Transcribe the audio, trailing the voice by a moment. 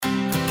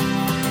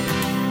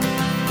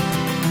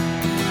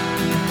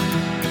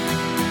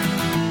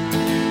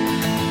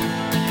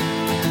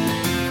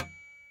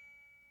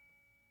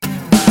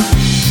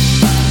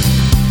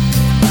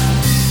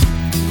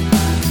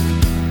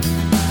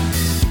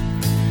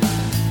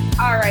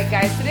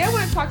right, guys, today I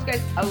want to talk to you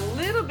guys a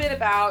little bit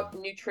about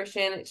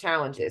nutrition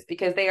challenges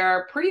because they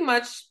are pretty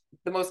much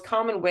the most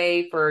common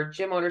way for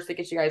gym owners to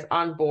get you guys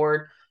on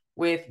board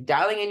with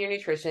dialing in your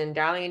nutrition,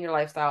 dialing in your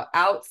lifestyle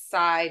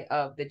outside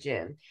of the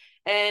gym.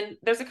 And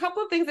there's a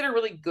couple of things that are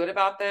really good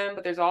about them,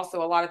 but there's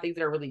also a lot of things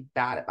that are really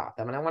bad about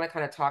them. And I want to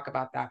kind of talk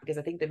about that because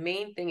I think the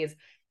main thing is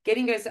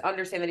getting you guys to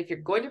understand that if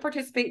you're going to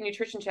participate in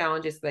nutrition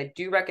challenges, that I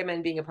do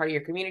recommend being a part of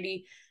your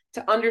community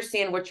to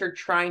understand what you're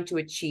trying to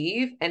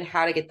achieve and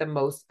how to get the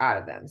most out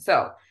of them.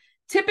 So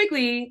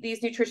typically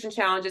these nutrition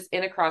challenges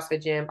in a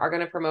CrossFit gym are going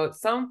to promote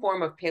some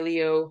form of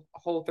paleo,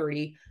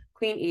 Whole30,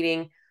 clean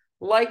eating.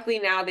 Likely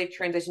now they've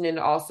transitioned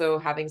into also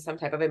having some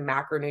type of a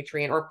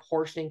macronutrient or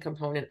portioning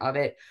component of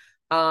it.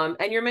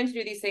 And you're meant to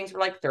do these things for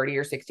like 30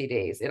 or 60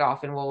 days. It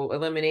often will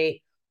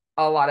eliminate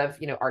a lot of,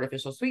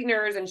 artificial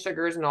sweeteners and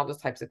sugars and all those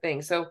types of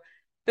things. So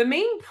the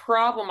main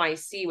problem I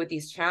see with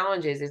these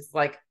challenges is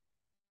like,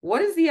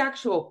 what is the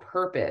actual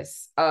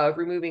purpose of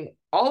removing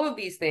all of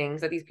these things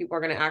that these people are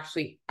going to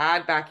actually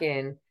add back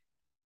in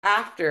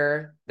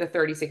after the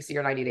 30, 60,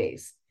 or 90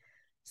 days?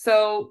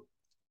 So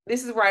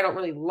this is where I don't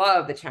really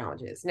love the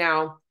challenges.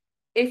 Now,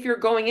 if you're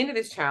going into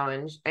this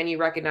challenge and you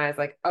recognize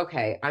like,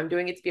 okay, I'm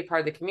doing it to be a part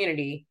of the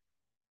community,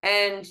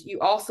 and you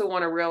also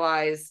want to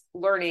realize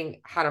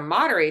learning how to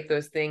moderate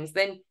those things,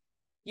 then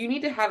you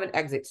need to have an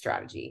exit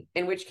strategy.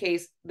 In which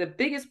case, the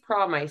biggest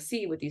problem I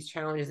see with these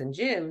challenges in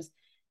gyms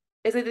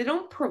is that they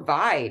don't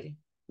provide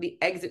the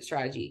exit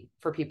strategy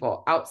for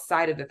people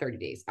outside of the 30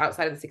 days,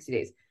 outside of the 60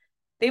 days.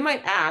 They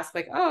might ask,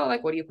 like, oh,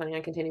 like, what are you planning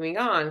on continuing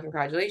on?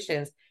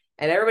 Congratulations.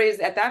 And everybody's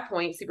at that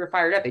point super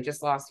fired up. They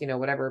just lost,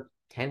 whatever,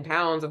 10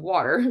 pounds of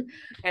water.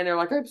 And they're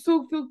like, I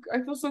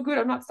feel so good.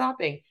 I'm not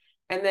stopping.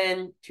 And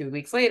then 2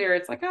 weeks later,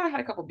 it's like, oh, I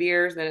had a couple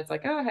beers. And then it's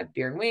like, oh, I had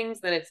beer and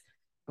wings. Then it's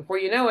before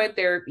you know it,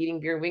 they're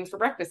eating beer and wings for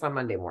breakfast on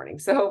Monday morning.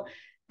 So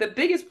the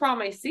biggest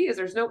problem I see is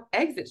there's no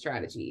exit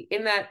strategy.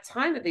 In that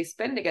time that they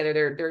spend together,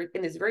 they're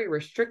in this very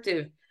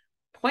restrictive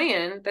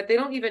plan that they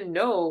don't even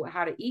know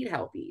how to eat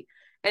healthy.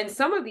 And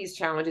some of these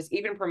challenges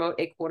even promote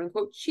a quote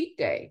unquote cheat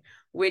day,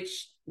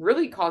 which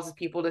really causes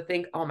people to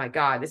think, oh my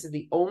God, this is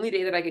the only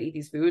day that I could eat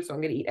these foods. So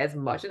I'm going to eat as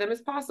much of them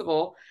as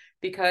possible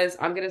because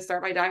I'm going to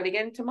start my diet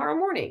again tomorrow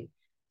morning.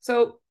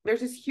 So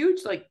there's this huge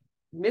like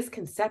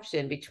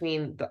misconception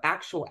between the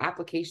actual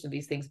application of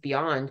these things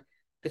beyond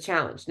the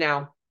challenge.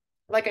 Now,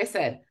 like I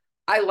said,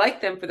 I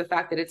like them for the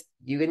fact that it's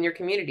you and your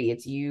community.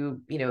 It's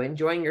you,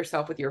 enjoying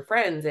yourself with your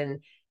friends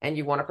and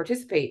you want to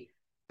participate,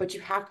 but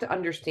you have to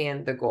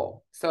understand the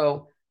goal.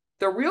 So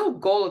the real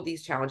goal of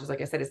these challenges,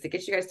 like I said, is to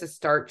get you guys to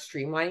start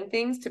streamlining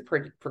things to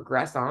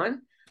progress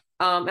on.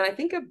 And I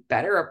think a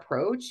better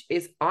approach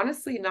is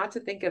honestly not to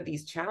think of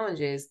these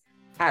challenges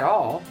at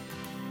all